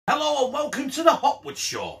Hello and welcome to the Hotwood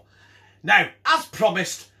Show. Now, as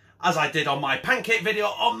promised, as I did on my pancake video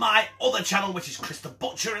on my other channel, which is Chris the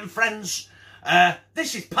Butcher and Friends,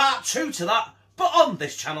 this is part 2 to that, but on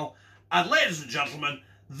this channel. And ladies and gentlemen,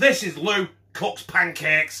 this is Lou Cooks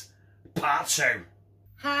Pancakes, part 2.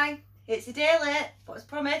 Hi, it's a day late, but as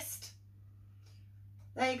promised.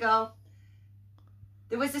 There you go.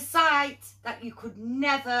 There was a sight that you could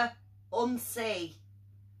never unsee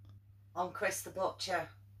on Chris the Butcher.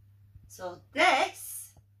 So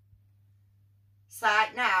this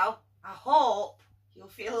sight now, I hope you'll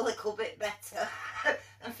feel a little bit better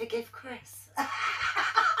and forgive Chris.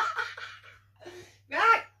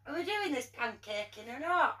 Right, are we doing this pancaking or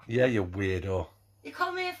not? Yeah, you weirdo. You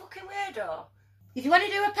call me a fucking weirdo? If you want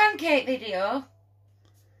to do a pancake video,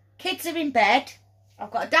 kids are in bed,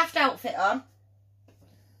 I've got a daft outfit on,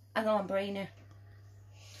 and a Lamborghini.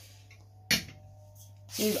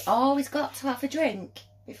 You've always got to have a drink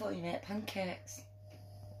before you make pancakes.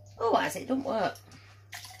 Otherwise it don't work.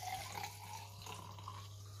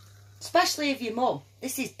 Especially if you're mum.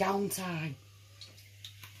 This is downtime.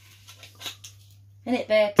 Innit,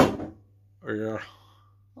 babe? Oh, yeah.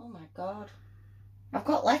 Oh my God. I've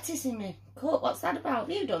got lettuce in me cup. What's that about?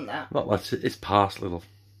 Have you done that? Not lettuce, it's parsley, love.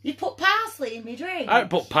 You put parsley in my drink? I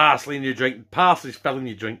don't put parsley in your drink. Parsley's spelling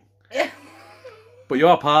your drink. But you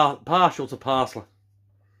are partial to parsley.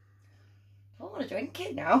 I want to drink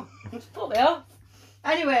it now. Just put me off.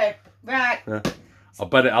 Anyway, right. Yeah. I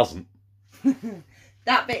bet it hasn't.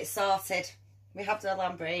 That bit's sorted. We have the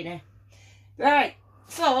Lamborghini. Right,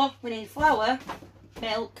 so we need flour,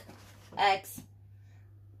 milk, eggs,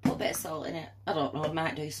 put a bit of salt in it. I don't know, I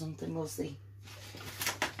might do something, we'll see.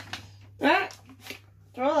 Right,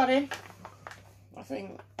 throw that in. I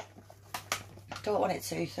think, don't want it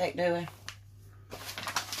too thick, do we?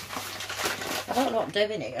 I don't know what I'm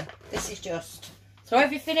doing here. This is just throw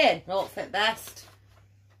everything in, hope for it best.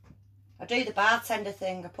 I do the bartender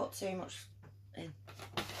thing, I put too much in.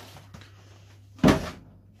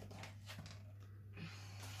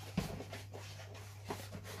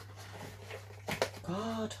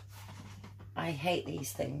 God, I hate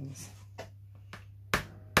these things.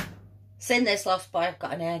 It's in this lost boy, I've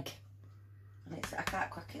got an egg. And it's, I can't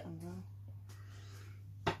crack it on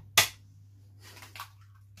now.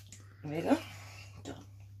 There we go. Done.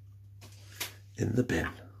 In the bin.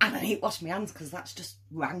 And I need to wash my hands because that's just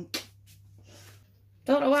rank.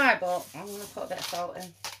 Don't know why, but I'm going to put a bit of salt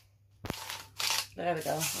in. There we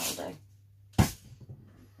go, that'll do.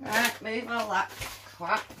 Right, move all that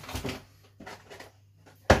crap.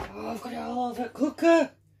 Oh, I've got it all over the cooker.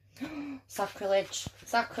 Sacrilege.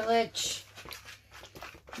 Sacrilege.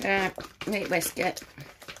 Right, meat biscuit.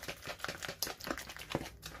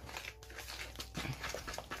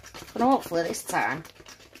 And hopefully this time,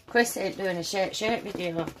 Chris ain't doing a shirt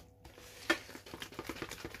video.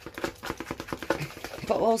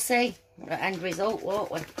 But we'll see. We'll end result,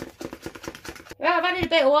 won't we? Right, I've added a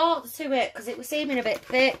bit of water to it because it was seeming a bit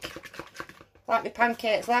thick. Like my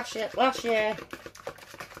pancakes last year.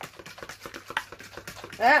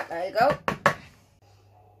 There you go.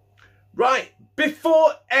 Right,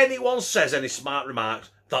 before anyone says any smart remarks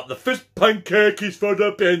that the first pancake is for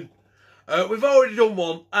the bin, we've already done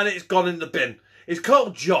one and it's gone in the bin. It's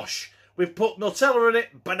called Josh. We've put Nutella in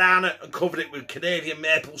it, banana, and covered it with Canadian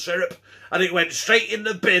maple syrup, and it went straight in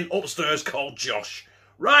the bin upstairs called Josh.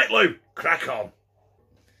 Right, Lou, crack on.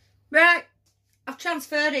 Right, I've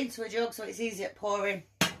transferred it into a jug so it's easy at pouring.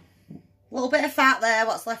 A little bit of fat there,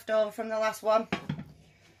 what's left over from the last one.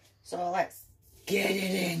 So let's get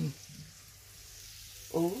it in.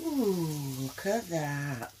 Ooh, look at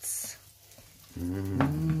that.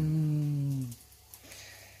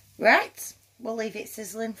 Right, we'll leave it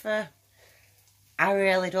sizzling for, I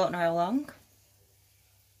really don't know how long.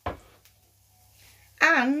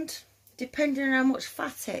 And depending on how much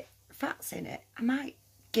fat's in it, I might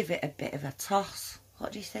give it a bit of a toss.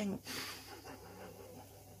 What do you think?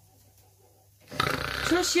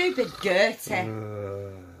 Trust you, bit dirty.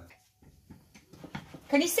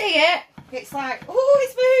 Can you see it? It's like, oh,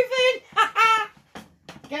 it's moving!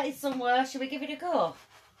 Getting somewhere. Should we give it a go?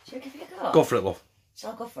 Should we give it a go? Go for it, love.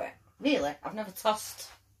 Shall I go for it? Really? I've never tossed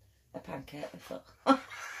a pancake before.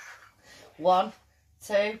 1,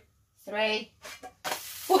 2, 3. Hey!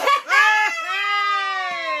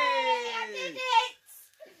 I did it!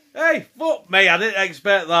 Hey, fuck me, I didn't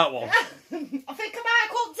expect that one. I think I might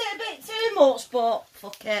have cooked it a bit too much, but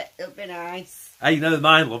fuck it, it'll be nice. Hey, never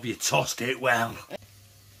mind, love, you tossed it well.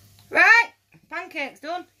 Right, pancakes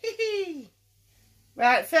done.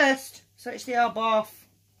 Right, first, switch the hob off.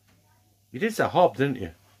 You did say hob, didn't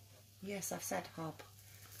you? Yes, I've said hob.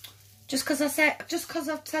 Just because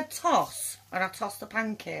I've said toss and I tossed the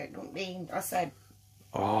pancake, don't mean I said.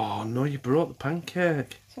 Oh no, you brought the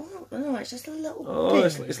pancake. No, it's just a little. Oh,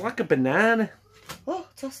 it's like a banana. Oh,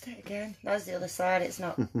 tossed it again. That's the other side. It's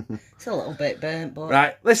not. It's a little bit burnt, but.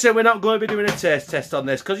 Right, listen, we're not going to be doing a taste test on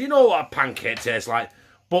this because you know what a pancake tastes like.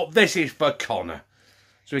 But this is for Connor,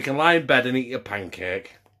 so he can lie in bed and eat a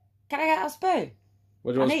pancake. Can I get a spoon?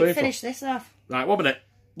 What do you I want a need spoon to finish this off. Right, 1 minute.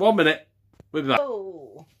 1 minute. We'll be back.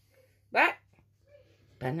 Oh, right.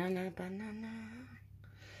 Banana, banana.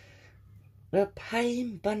 The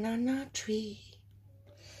pine banana tree.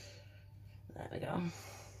 There we go.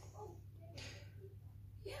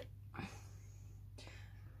 Yep.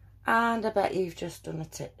 And I bet you've just done a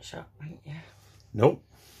tit shot, haven't you? Nope.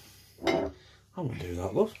 I won't do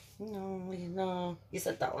that, love. No. You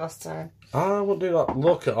said that last time. I won't do that.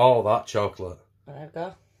 Look at all that chocolate. There we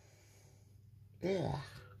go. Yeah.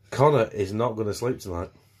 Connor is not going to sleep tonight.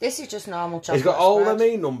 This is just normal chocolate. He's got all spread. the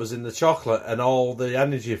mean numbers in the chocolate and all the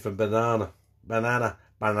energy from banana. Banana.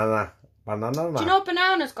 Do you know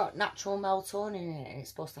banana's got natural melatonin in it and it's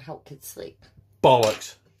supposed to help kids sleep?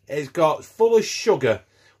 Bollocks. It's got full of sugar.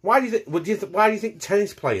 Why do you think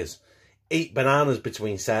tennis players eat bananas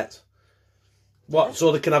between sets? What,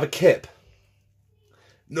 so they can have a kip?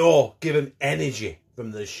 No, give them energy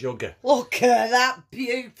from the sugar. Look at that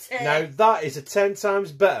beauty. Now, that is 10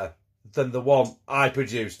 times better than the one I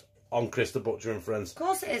produced on Chris the Butcher and Friends. Of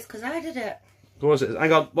course it is, because I did it. Of course it is.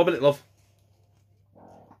 Hang on, 1 minute, love.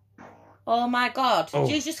 Oh my God, Oh.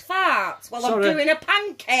 did you just fart while Sorry. I'm doing a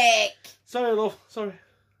pancake? Sorry, love, sorry.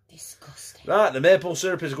 Disgusting. Right, the maple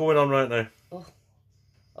syrup is going on right now.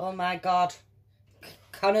 Oh my God.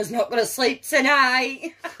 Connor's not going to sleep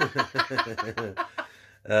tonight.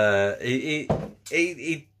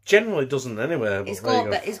 He generally doesn't anyway. He's got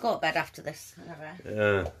to bed after this.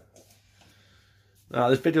 Yeah. Now,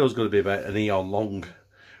 this video is going to be about an eon long.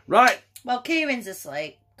 Right. Well, Kieran's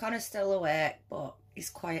asleep. Connor's still awake, but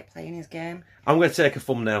he's quiet playing his game. I'm going to take a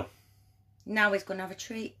thumbnail. Now he's going to have a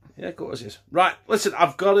treat. Yeah, of course it is. Right, listen,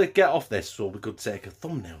 I've got to get off this so we could take a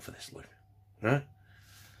thumbnail for this, Lou. Right?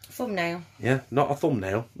 Thumbnail. Yeah, not a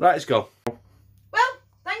thumbnail. Right, let's go. Well,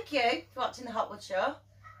 thank you for watching the Hotwood Show.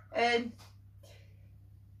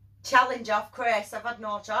 Challenge off Chris. I've had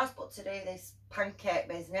no choice but to do this pancake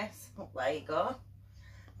business. Oh, there you go.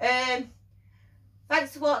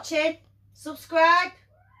 Thanks for watching. Subscribe.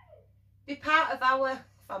 Be part of our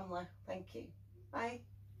family. Thank you. Bye.